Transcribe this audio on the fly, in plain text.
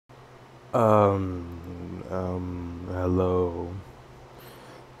Hello.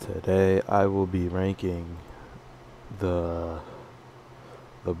 Today I will be ranking the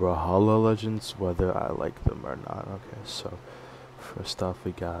brawlhalla legends, whether I like them or not. Okay, so first off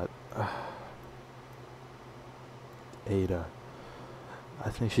we got Ada. I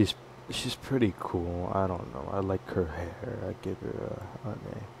think she's pretty cool. I don't know. I like her hair. I give her an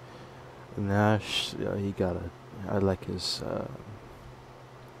A. Nash, he got a. I like his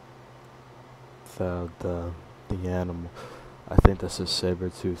the the animal. I think that's a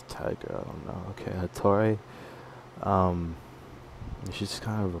saber-toothed tiger. I don't know. Okay, Hattori. Um, she's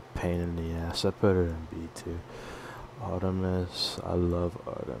kind of a pain in the ass. I put her in B2. Artemis, I love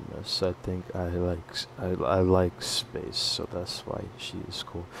Artemis. I think I like space, so that's why she is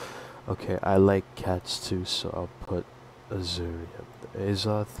cool. Okay, I like cats too, so I'll put Azuri up there.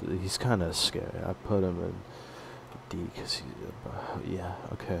 Azoth, he's kind of scary. I put him in D because yeah,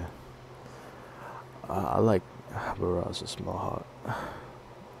 okay. I like Baraz's Mohawk.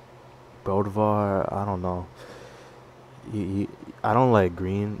 Bolvar, I don't know. He, I don't like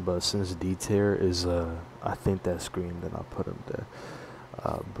green, but since D tier is I think that's green, then I'll put him there.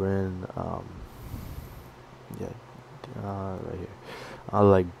 Bryn, yeah, right here. I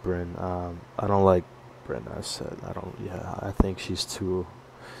like Bryn. I don't like Bryn. I said I don't. Yeah, I think she's too.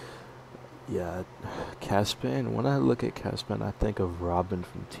 Yeah, Caspian. When I look at Caspian, I think of Robin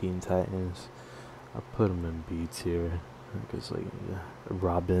from Teen Titans. I put him in B tier because like yeah,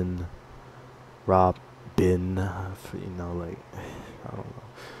 Robin, like I don't know.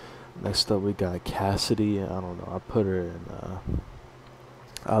 Next up we got Cassidy. I don't know. I put her in.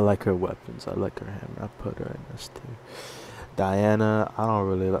 I like her weapons. I like her hammer. I put her in this too. Diana. I don't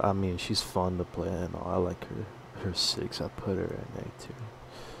really. I mean, she's fun to play and all. I like her six. I put her in A too.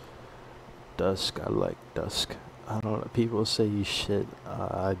 Dusk. I like Dusk. I don't know. People say you shit.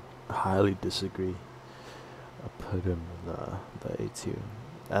 I highly disagree. I put him in the A tier.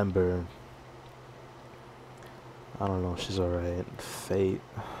 Ember. I don't know. She's alright. Fate.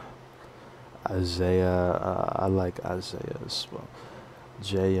 Isaiah. I like Isaiah as well.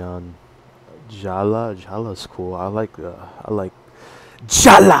 Jayon. Jala's cool. I like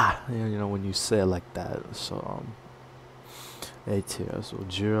Jala. You know when you say it like that. So A tier. So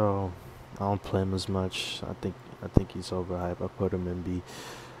Jiro. I don't play him as much. I think he's overhyped. I put him in B.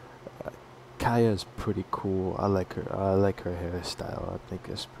 Kaya's pretty cool. I like her. I like her hairstyle. I think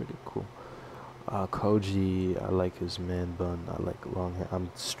it's pretty cool. Koji, I like his man bun. I like long hair.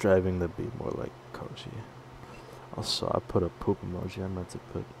 I'm striving to be more like Koji. Also, I put a poop emoji. I meant to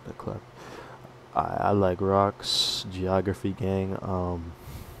put the clap. I like rocks. Geography gang.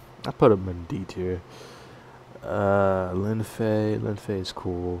 I put him in D tier. Lin Fei. Lin Fei is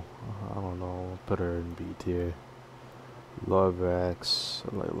cool. I don't know. Put her in B tier. Lorax.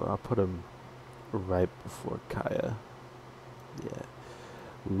 I put him right before Kaya. Yeah.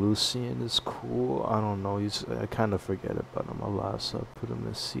 Lucian is cool. I don't know. I kind of forget about him a lot, so I put him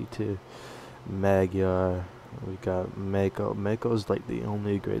in C tier. Magyar. We got Mako. Mako's like the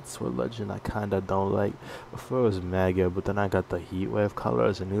only great sword legend I kind of don't like. Before it was Magyar, but then I got the Heatwave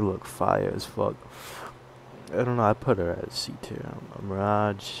colors and he looked fire as fuck. I don't know. I put her at C tier.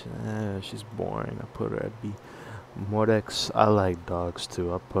 Mirage. She's boring. I put her at B. Mordex. I like dogs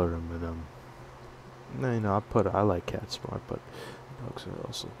too. I put him in them. I like cats more, but dogs are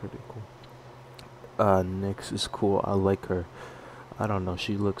also pretty cool. Nyx is cool. I like her. I don't know.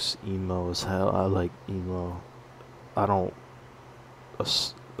 She looks emo as hell. I like emo. I don't. I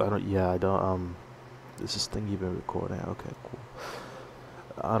don't. Yeah, I don't. Is this thing even recording? Okay, cool.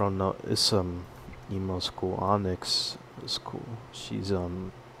 I don't know. It's emo's cool. Onyx is cool. She's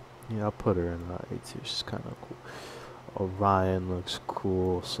yeah, I'll put her in A tier. She's kind of cool. Orion looks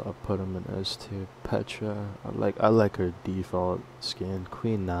cool, so I put him in S tier. Petra, I like her default skin.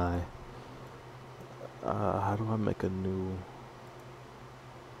 Queen Nai. How do I make a new?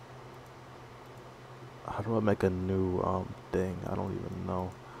 How do I make a new thing? I don't even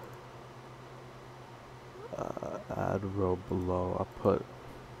know. Add row below. I put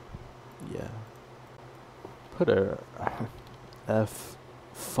yeah. Put her F.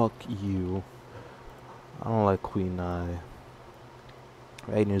 Fuck you. I don't like Queen Eye.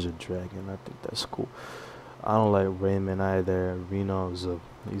 Ragnar's a dragon. I think that's cool. I don't like Raymond either. Reno's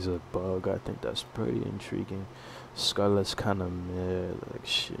he's a bug. I think that's pretty intriguing. Scarlet's kind of mid. Like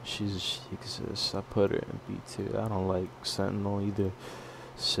shit, she exists. I put her in B2. I don't like Sentinel either.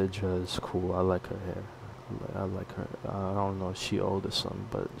 Sidra is cool. I like her hair. I like her. I don't know if she old or something,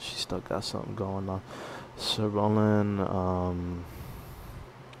 but she still got something going on. Sir Roland,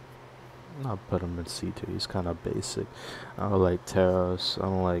 I'll put him in C2. He's kind of basic. I don't like Taros. I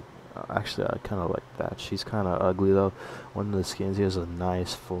don't like Actually, I kind of like that. She's kind of ugly though. One of the skins, he has a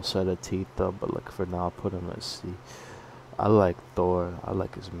nice full set of teeth though. But like for now, I'll put him at C. I like Thor. I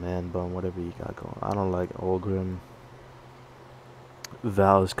like his man bun, whatever you got going. I don't like Olgrim.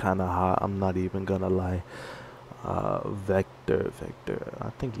 Val is kind of hot. I'm not even gonna lie. Vector. I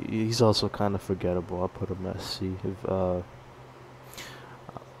think he's also kind of forgettable. I'll put him at C. If,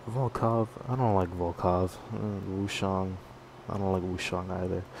 Volkov. I don't like Volkov. Wushang. I don't like Wushang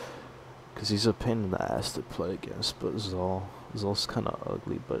either. Because he's a pain in the ass to play against. But Zol's kind of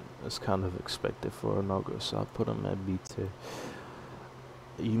ugly, but it's kind of expected for an ogre. So I'll put him at B tier.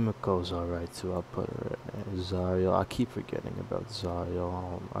 Yumiko's alright too. I'll put her at Zaryo. I keep forgetting about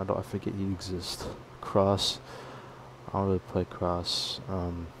Zaryo. I forget he exists. Cross. I don't really play Cross.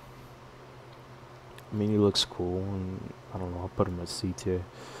 I mean, he looks cool, and I don't know. I'll put him at C tier.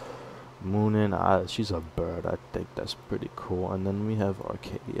 Moonin, she's a bird. I think that's pretty cool. And then we have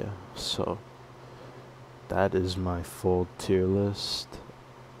Arcadia. So that is my full tier list.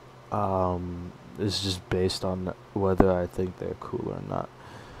 It's just based on whether I think they're cool or not.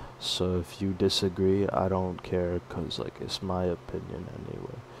 So if you disagree, I don't care, cause like it's my opinion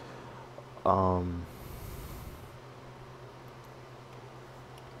anyway.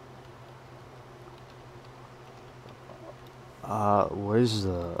 Where's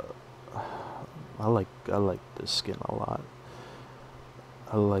the? I like this skin a lot.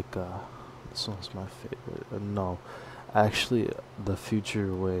 I like this one's my favorite. No, actually, the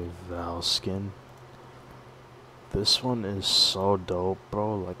Future Wave Val skin. This one is so dope,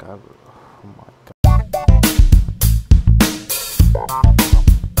 bro. Like oh my